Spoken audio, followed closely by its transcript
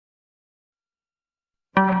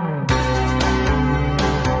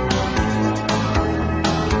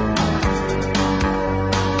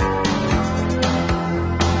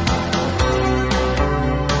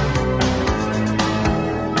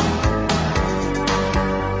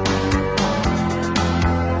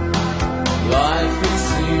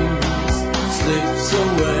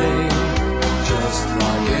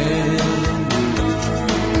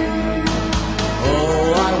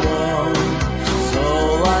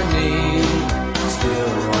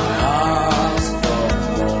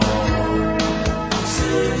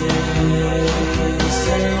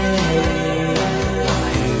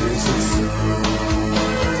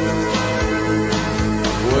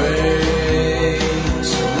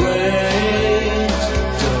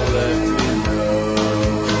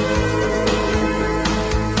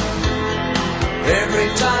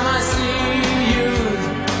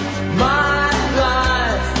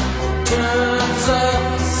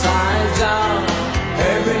upside down.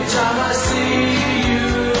 Every time I see you,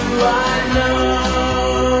 I know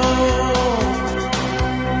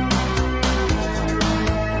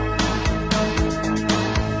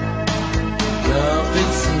love,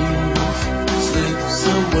 it seems, slips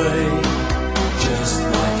away just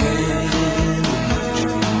like any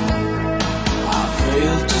dream. I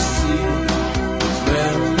fail to see this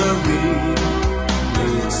memory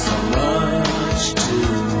means so much to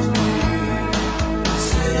me.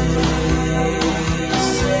 Say,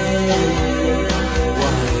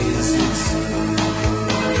 why is it so?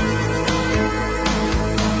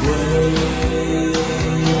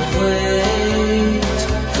 Wait,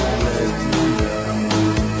 don't let me know.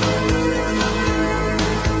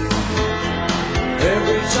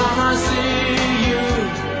 Every time I see you,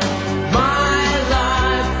 my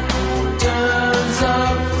life turns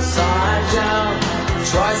upside down.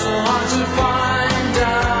 Try so hard to find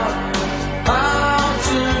out how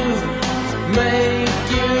to make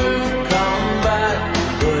you come back,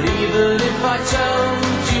 but even if I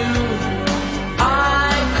told you,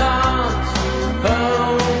 I can't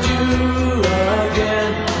hold you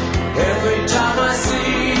again. Every time I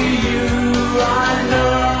see you, I know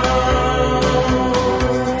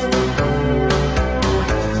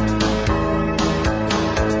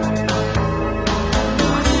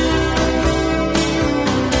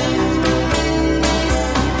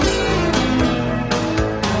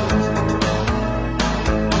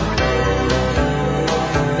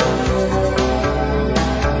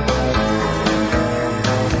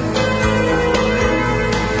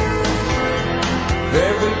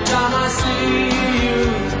every time I see you,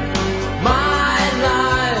 my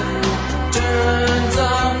life turns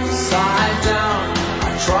upside down. I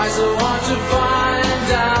try so hard to find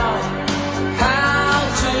out how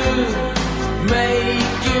to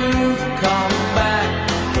make you come back,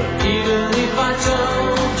 but even if I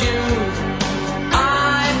told you, I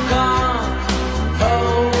can't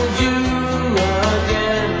hold you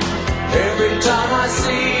again. Every time I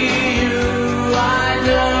see you, I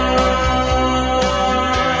know.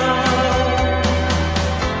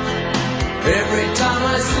 Every time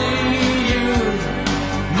I see you,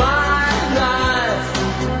 my life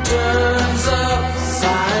turns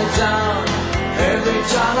upside down. Every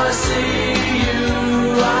time I see you,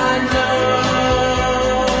 I know.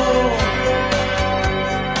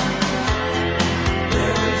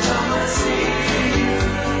 Every time I see you,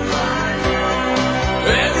 I know.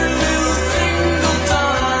 Every little single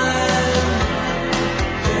time.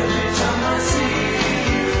 Every time I see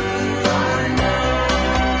you, I know.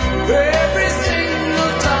 Every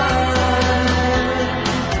single time.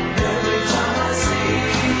 Every time I see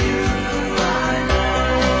you, I know.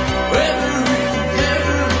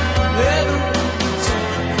 Every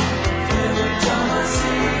time. Every time I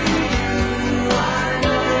see you, I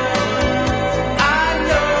know. I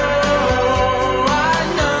know.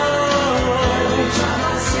 Every time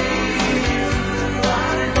I see you,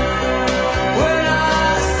 I know. When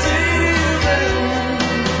I see you, then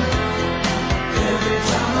every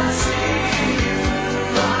time I see you,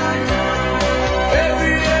 I know.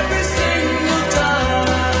 Every single time.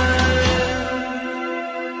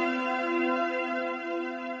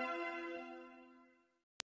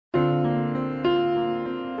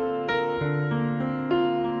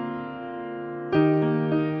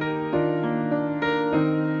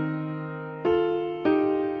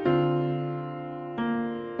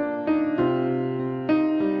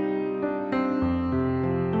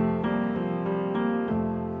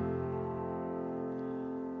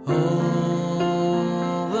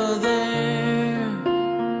 Over there,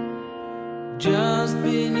 just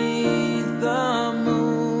beneath the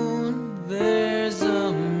moon, there's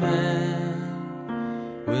a man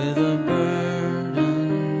with a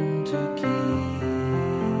burden to keep.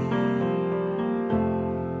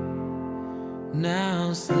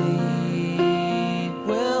 Now sleep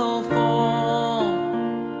will fall,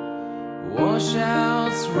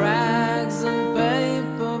 washouts, rags and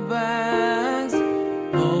paper bags,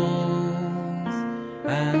 homes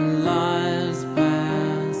and lives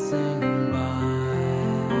passing by.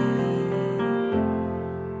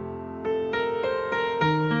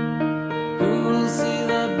 Who'll see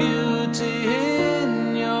the beauty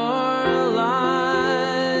in your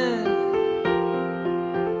life?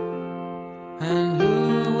 And who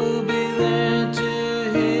will be there to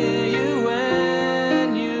hear you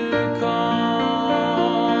when you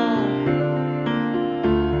call?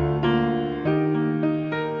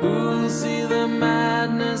 Who'll see the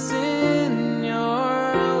madness in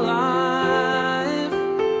your life?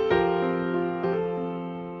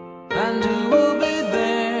 And who will be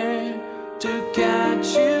there to catch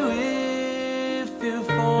you if you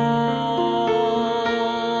fall?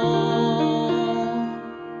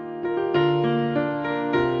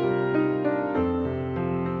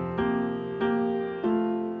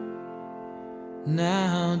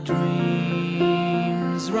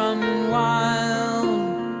 and wild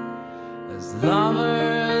as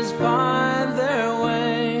lovers find their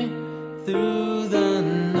way through the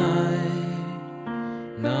night,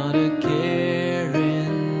 not a care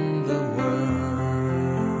in the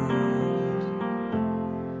world.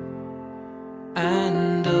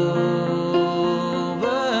 And over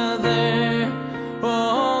there,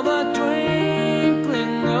 all the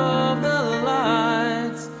twinkling of the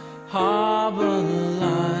lights, harbor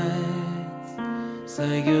lights,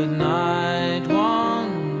 say goodnight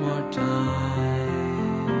one more time.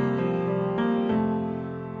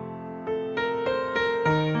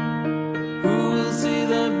 Who will see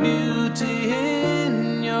the beauty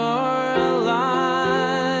in your life?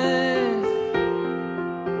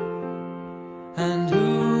 And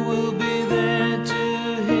who will be there to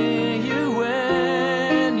hear you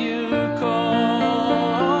when you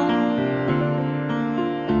call?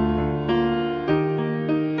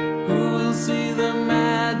 Who will see the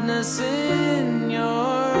madness in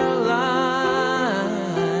your life?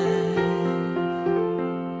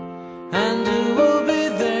 And who will be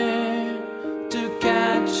there to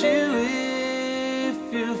catch you if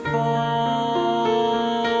you fall?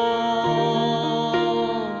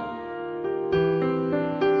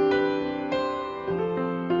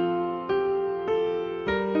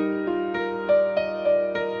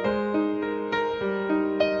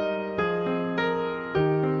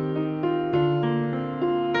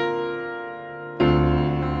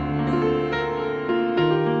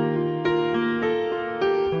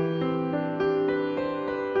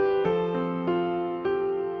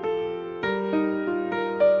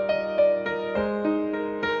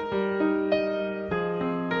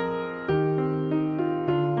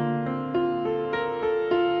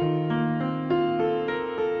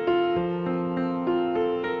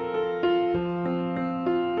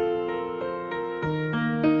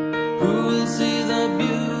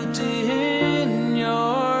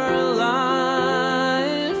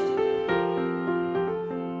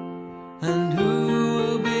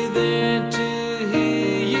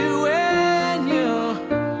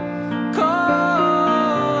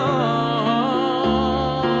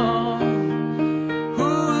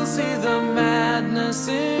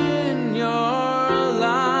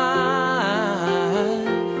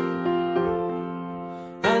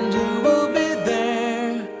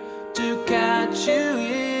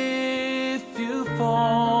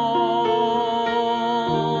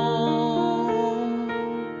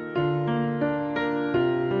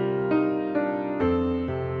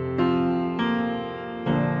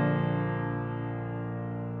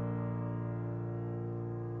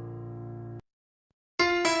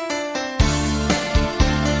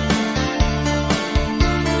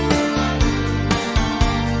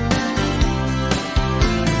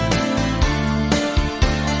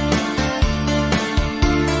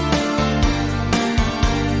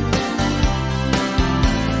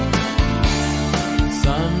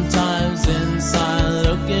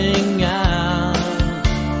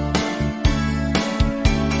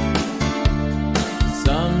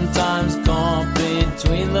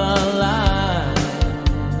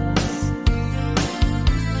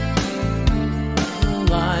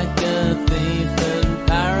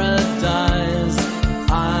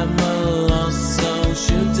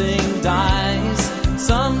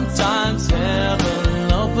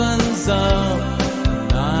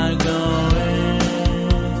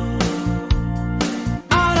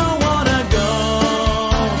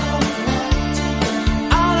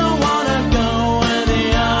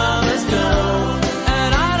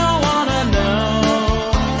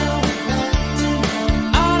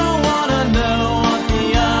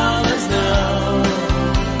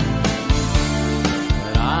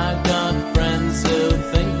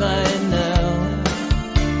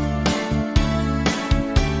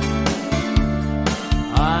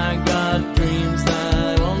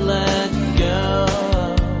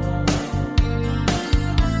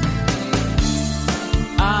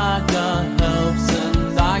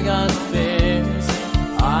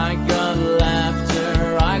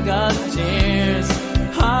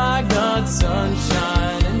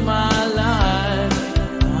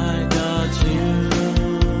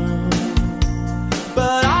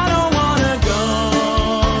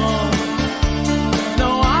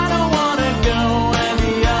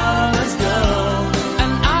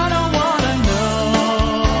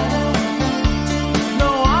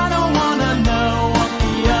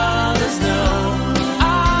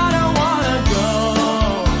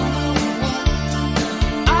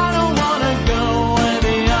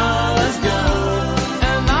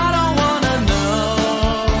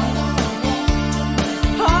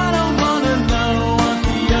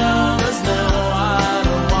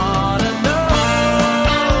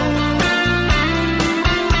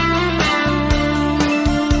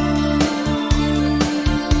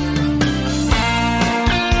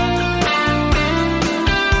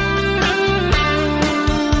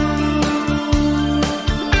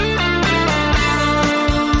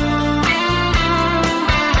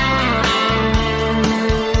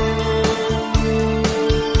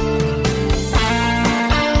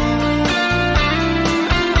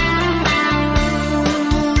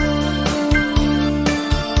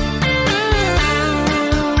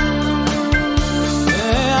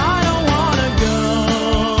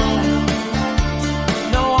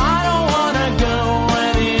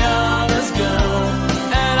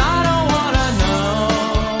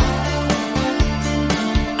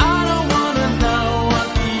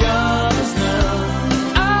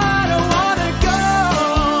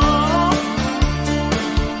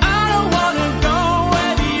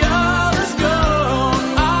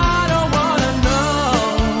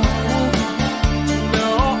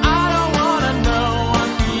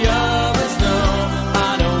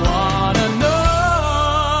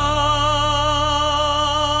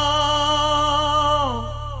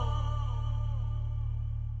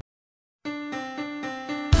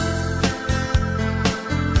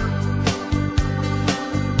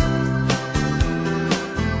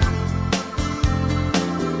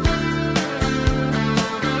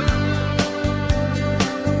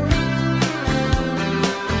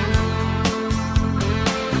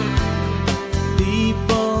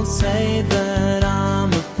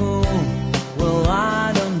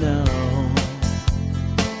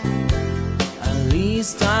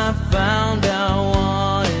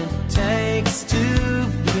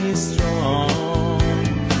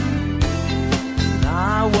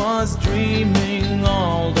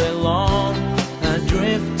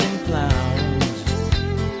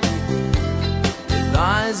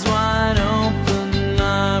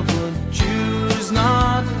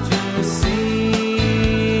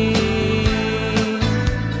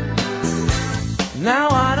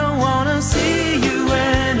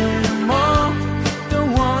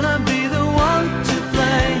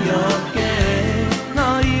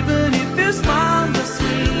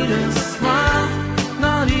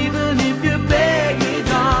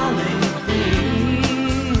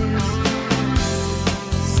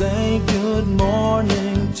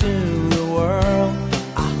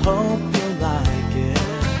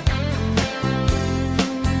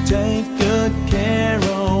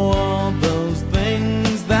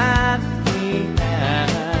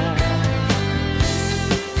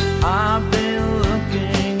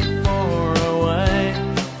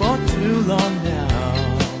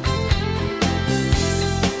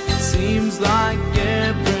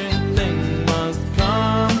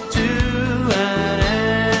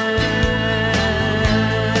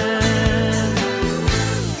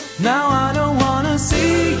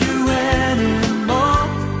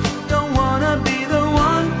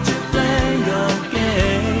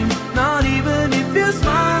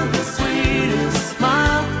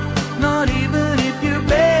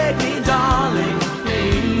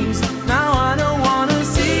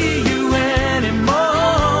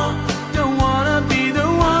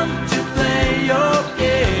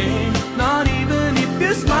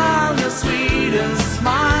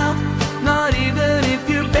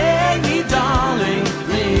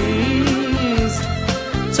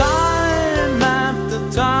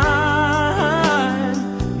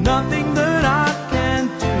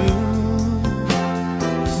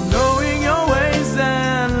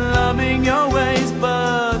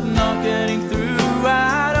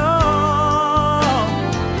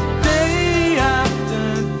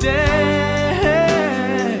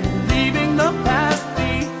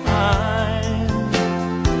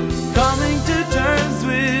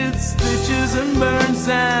 and burns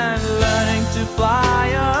and learning to fly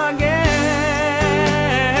again.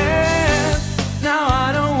 Now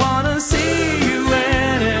I don't wanna see you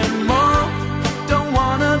anymore. Don't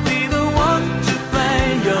wanna be the one to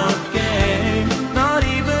play your game. Not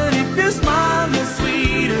even if you smile the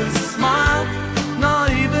sweetest smile.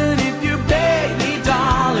 Not even if you beg me,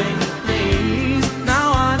 darling, please.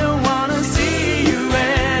 Now I don't wanna see you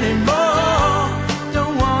anymore.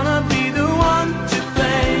 Don't wanna be the one to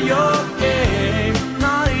play your game.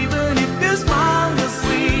 Not even if you smile the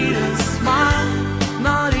sweetest smile.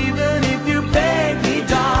 Not even if you beg me,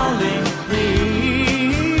 darling, please.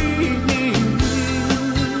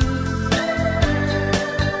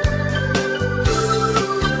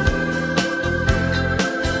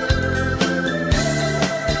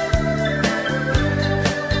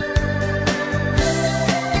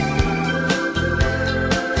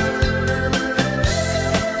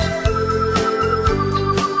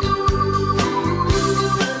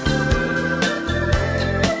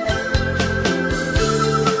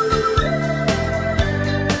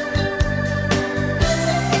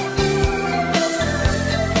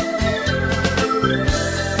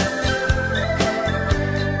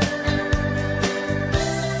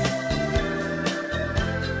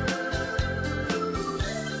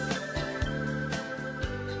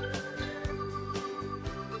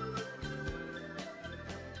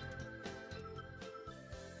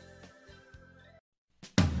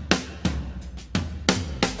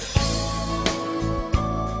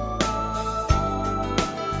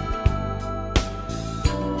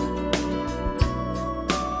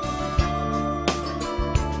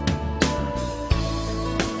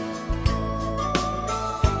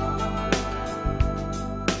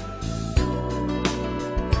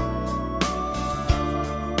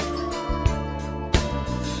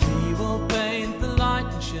 He will paint the light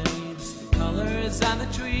and shades, the colors and the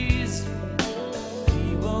trees.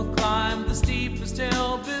 He will climb the steepest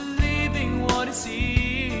hill, believing what he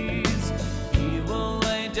sees. He will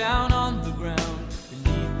lay down on the ground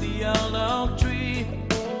beneath the old oak tree.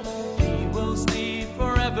 He will sleep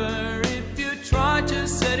forever if you try to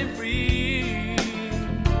set him free.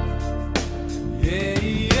 Yeah,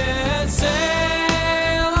 yeah,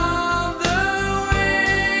 sail on the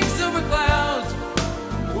wings of a cloud.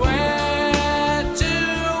 Where to,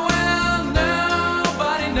 well,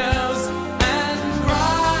 nobody knows. And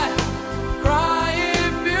cry, cry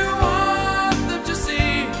if you want them to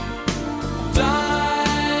see.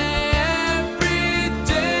 Die every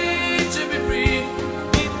day to be free.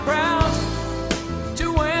 Be proud to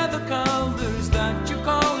wear the colors that you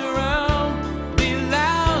call your own. Be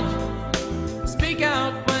loud, speak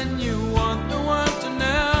out when you want the world to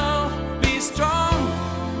know. Be strong,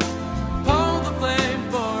 hold the flame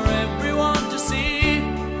for everyone to see.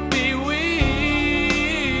 Be weak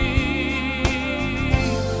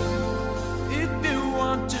if you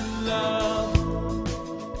want to love.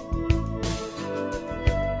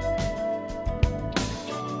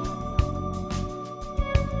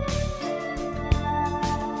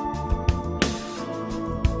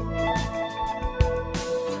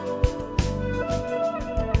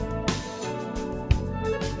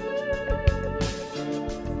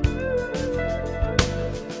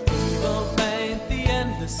 He will paint the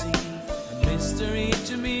endless sea, a mystery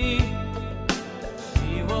to me.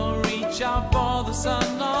 He will reach out for the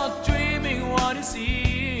sun, not dreaming what he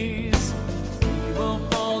sees. He will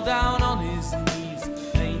fall down on his knees,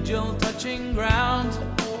 angel touching ground.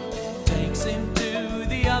 Takes him to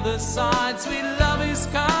the other side, sweet love is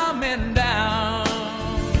coming down.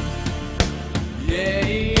 Yeah,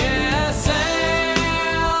 yeah,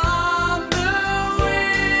 sail on the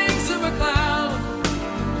wings of a cloud.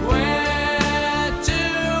 Where to,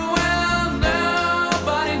 well,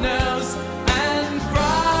 nobody knows. And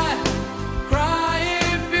cry, cry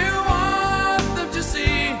if you want them to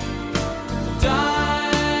see.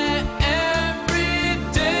 Die every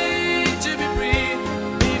day to be free.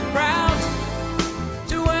 Be proud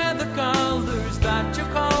to wear the colors that you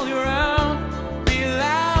call your own.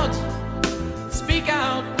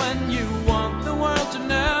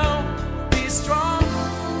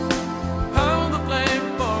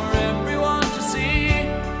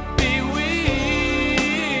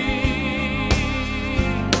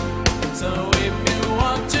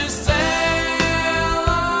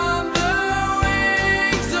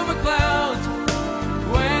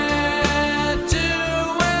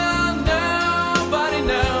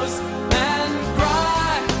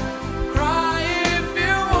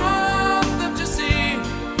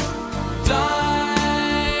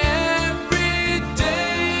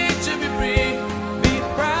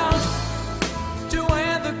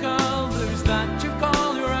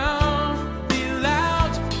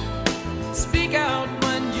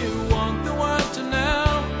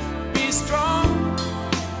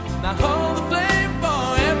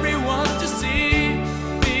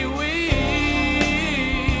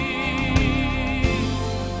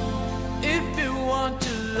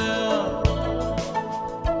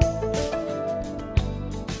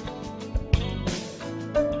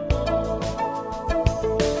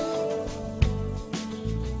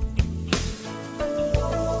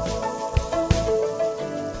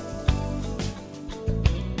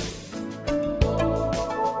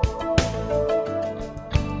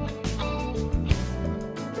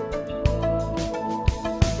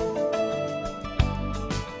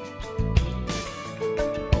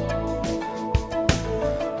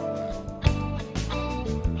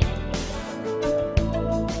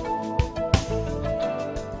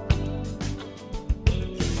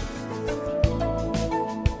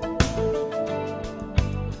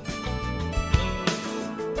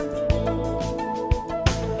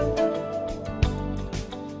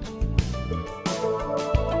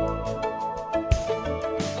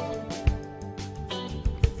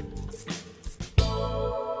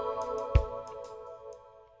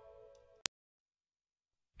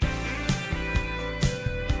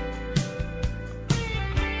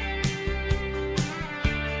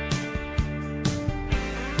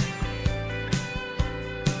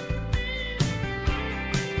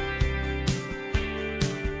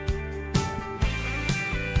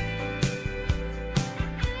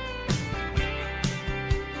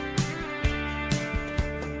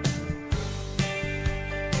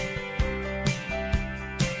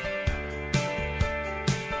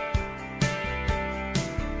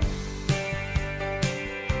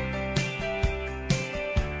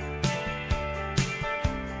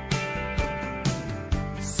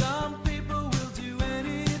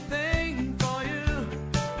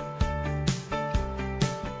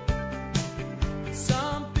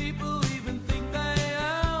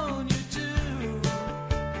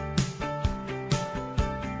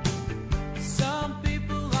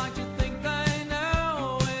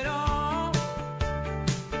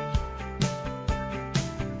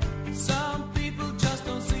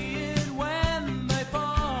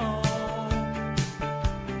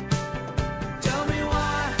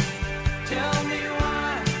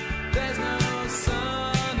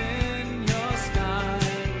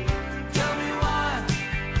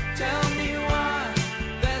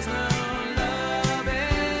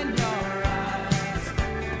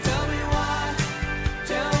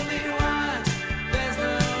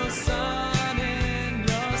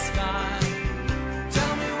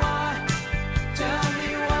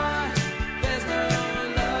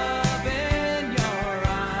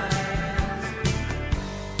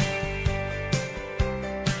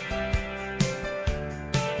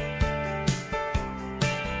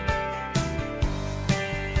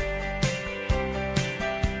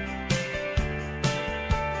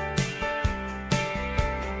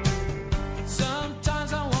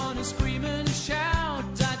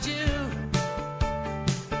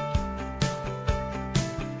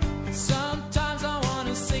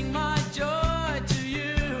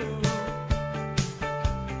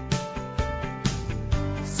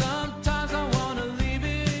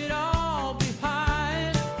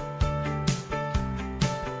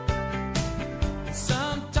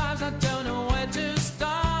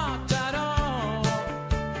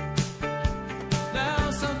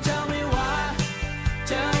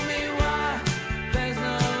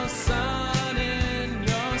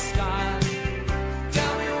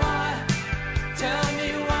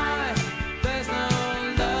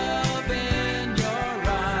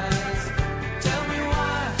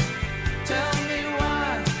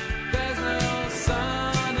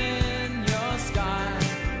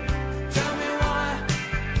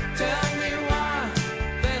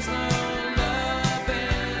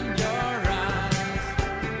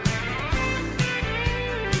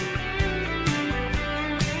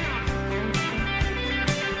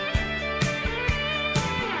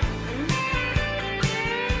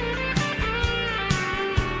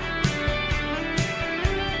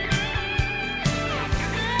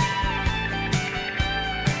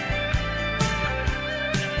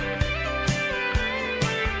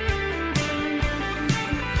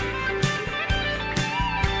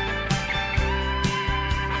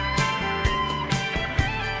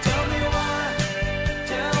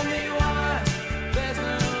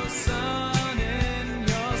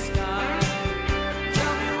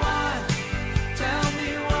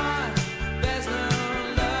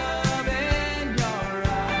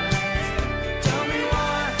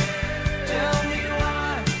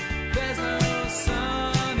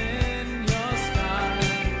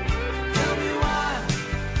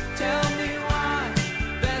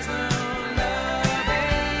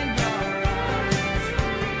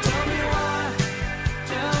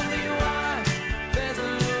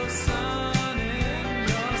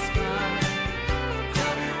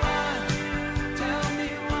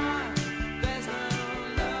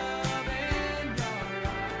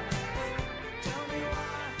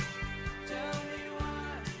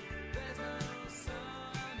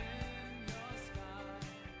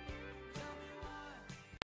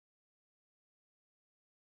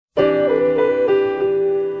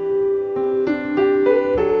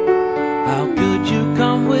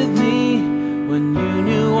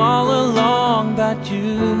 all along that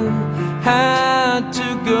you had to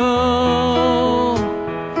go.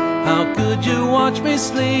 How could you watch me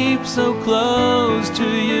sleep so close to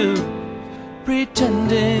you,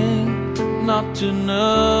 pretending not to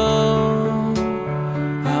know?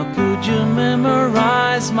 How could you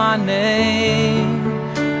memorize my name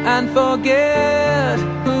and forget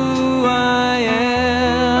who I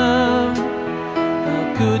am? How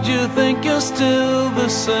could you think you're still the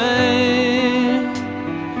same,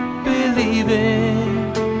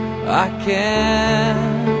 believing I can?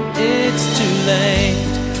 It's too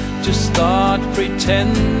late to start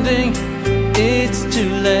pretending. It's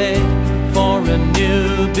too late for a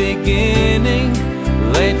new beginning.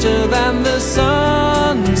 Later than the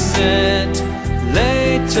sunset,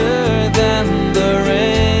 later than the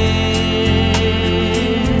rain,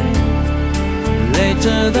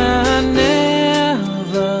 later than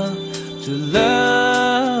never to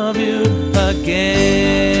love you again.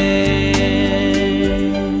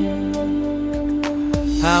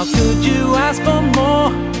 How could you ask for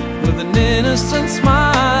more with an innocent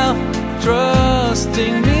smile,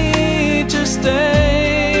 trusting me to stay?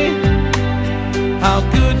 How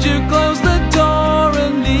could you close the door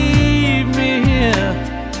and leave me here,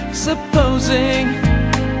 supposing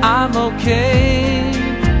I'm okay?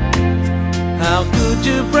 How could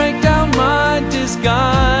you break down my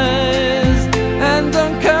disguise and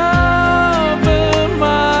uncover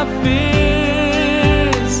my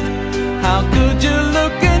fears? How could you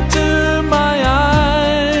look into my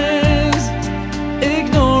eyes,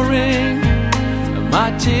 ignoring my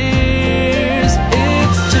tears?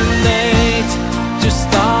 It's too late to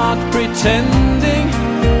start pretending.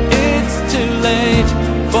 It's too late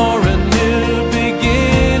for a new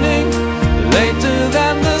beginning. Later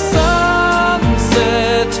than the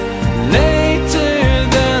sunset, later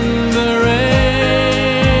than the rain,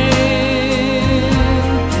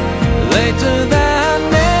 later than